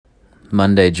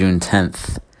Monday, June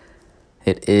 10th.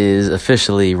 It is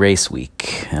officially race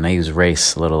week, and I use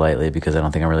race a little lightly because I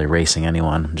don't think I'm really racing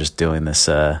anyone. I'm just doing this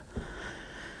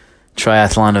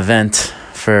triathlon event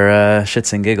for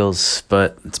shits and giggles,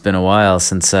 but it's been a while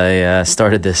since I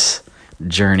started this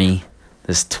journey,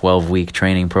 this 12-week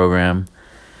training program,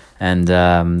 and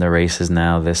the race is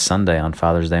now this Sunday on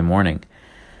Father's Day morning.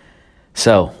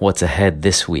 So, what's ahead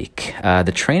this week?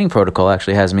 The training protocol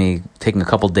actually has me taking a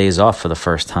couple days off for the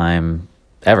first time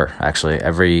ever, actually.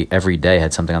 Every day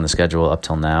had something on the schedule up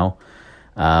till now.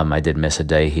 I did miss a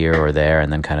day here or there and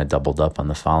then kind of doubled up on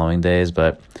the following days,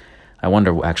 but I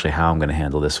wonder actually how I'm going to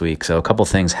handle this week. So, a couple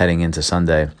things heading into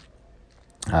Sunday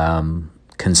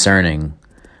concerns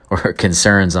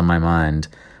on my mind.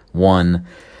 One,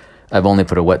 I've only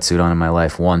put a wetsuit on in my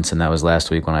life once, and that was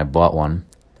last week when I bought one.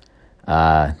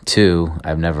 Two,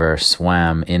 I've never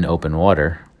swam in open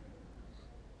water,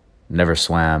 never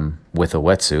swam with a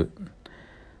wetsuit.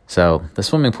 So the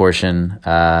swimming portion,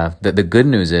 the good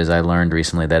news is I learned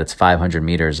recently that it's 500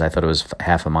 meters. I thought it was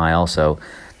half a mile. So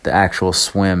the actual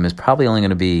swim is probably only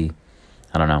going to be,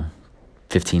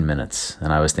 15 minutes.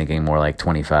 And I was thinking more like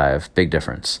 25, big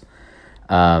difference.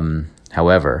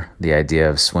 However, the idea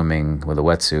of swimming with a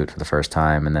wetsuit for the first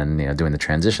time and then, doing the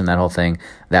transition, that whole thing,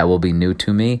 that will be new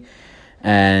to me.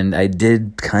 And I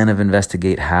did kind of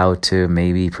investigate how to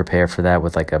maybe prepare for that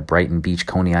with like a Brighton Beach,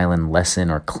 Coney Island lesson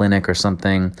or clinic or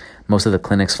something. Most of the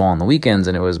clinics fall on the weekends,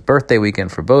 and it was birthday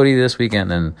weekend for Bodhi this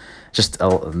weekend, and just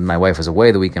my wife was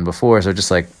away the weekend before, so it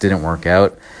just didn't work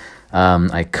out.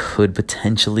 I could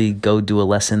potentially go do a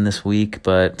lesson this week,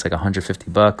 but it's like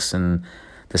 $150, and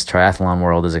this triathlon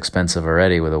world is expensive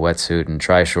already with a wetsuit and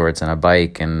tri-shorts and a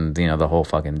bike and, the whole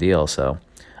fucking deal. So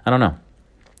I don't know.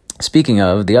 Speaking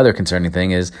of, the other concerning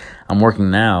thing is I'm working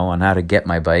now on how to get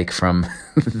my bike from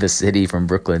the city, from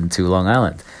Brooklyn to Long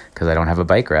Island, because I don't have a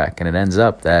bike rack. And it ends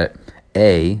up that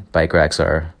A, bike racks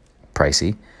are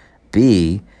pricey.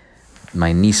 B,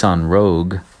 my Nissan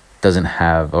Rogue doesn't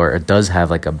have, or it does have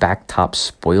like a back top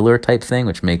spoiler type thing,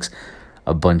 which makes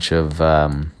a bunch of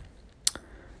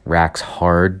racks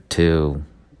hard to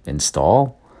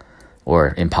install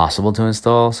or impossible to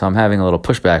install. So I'm having a little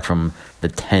pushback from the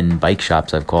 10 bike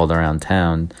shops I've called around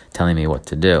town telling me what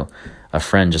to do. A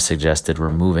friend just suggested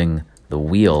removing the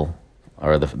wheel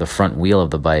or the front wheel of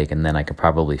the bike, and then I could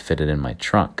probably fit it in my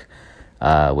trunk,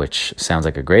 which sounds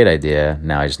like a great idea.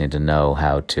 Now I just need to know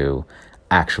how to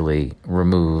actually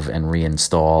remove and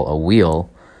reinstall a wheel,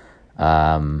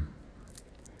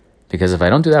 because if I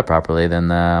don't do that properly,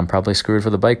 then I'm probably screwed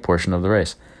for the bike portion of the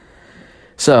race.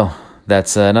 So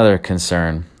that's another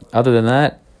concern. Other than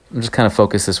that, I'm just kind of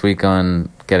focused this week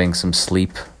on getting some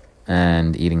sleep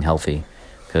and eating healthy,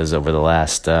 because over the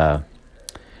last 3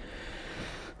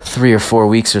 or 4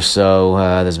 weeks or so,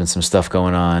 there's been some stuff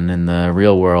going on in the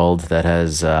real world that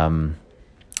has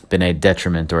been a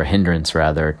detriment, or a hindrance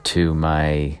rather, to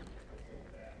my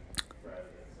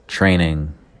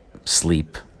training,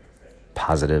 sleep,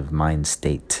 positive mind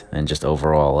state, and just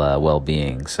overall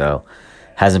well-being. So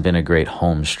hasn't been a great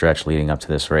home stretch leading up to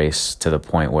this race, to the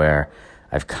point where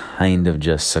I've kind of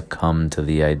just succumbed to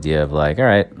the idea of like, all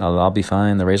right, I'll be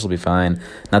fine. The race will be fine.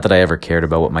 Not that I ever cared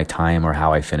about what my time or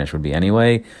how I finish would be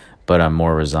anyway, but I'm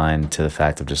more resigned to the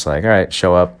fact of just like, all right,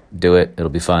 show up, do it. It'll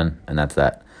be fun. And that's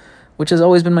that, which has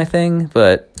always been my thing.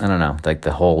 But I don't know, like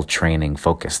the whole training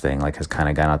focus thing, has kind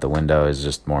of gone out the window. Is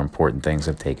just more important things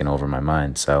have taken over my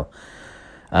mind. So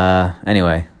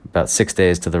anyway, about 6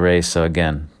 days to the race. So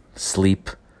again, sleep,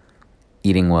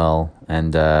 eating well,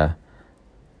 and a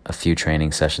few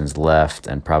training sessions left,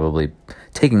 and probably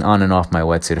taking on and off my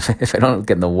wetsuit. If I don't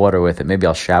get in the water with it, maybe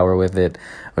I'll shower with it,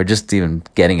 or just even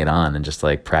getting it on and just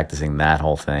practicing that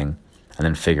whole thing, and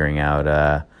then figuring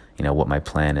out what my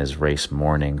plan is race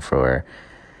morning for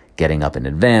getting up in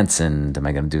advance. And am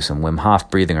I going to do some Wim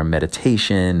Hof breathing or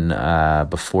meditation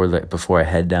before I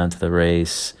head down to the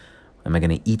race? Am I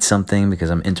going to eat something, because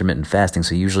I'm intermittent fasting?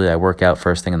 So usually I work out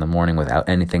first thing in the morning without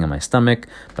anything in my stomach,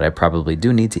 but I probably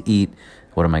do need to eat.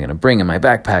 What am I going to bring in my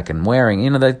backpack and wearing?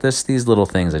 These little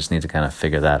things. I just need to kind of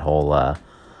figure that all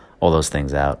those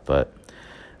things out. But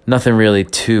nothing really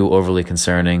too overly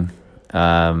concerning.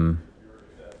 But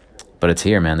it's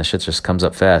here, man. The shit just comes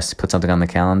up fast. You put something on the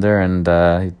calendar and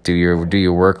do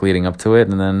your work leading up to it,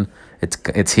 and then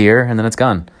it's here, and then it's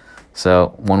gone.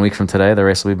 So 1 week from today, the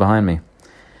race will be behind me.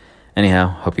 Anyhow,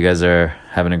 hope you guys are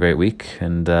having a great week,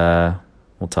 and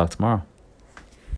we'll talk tomorrow.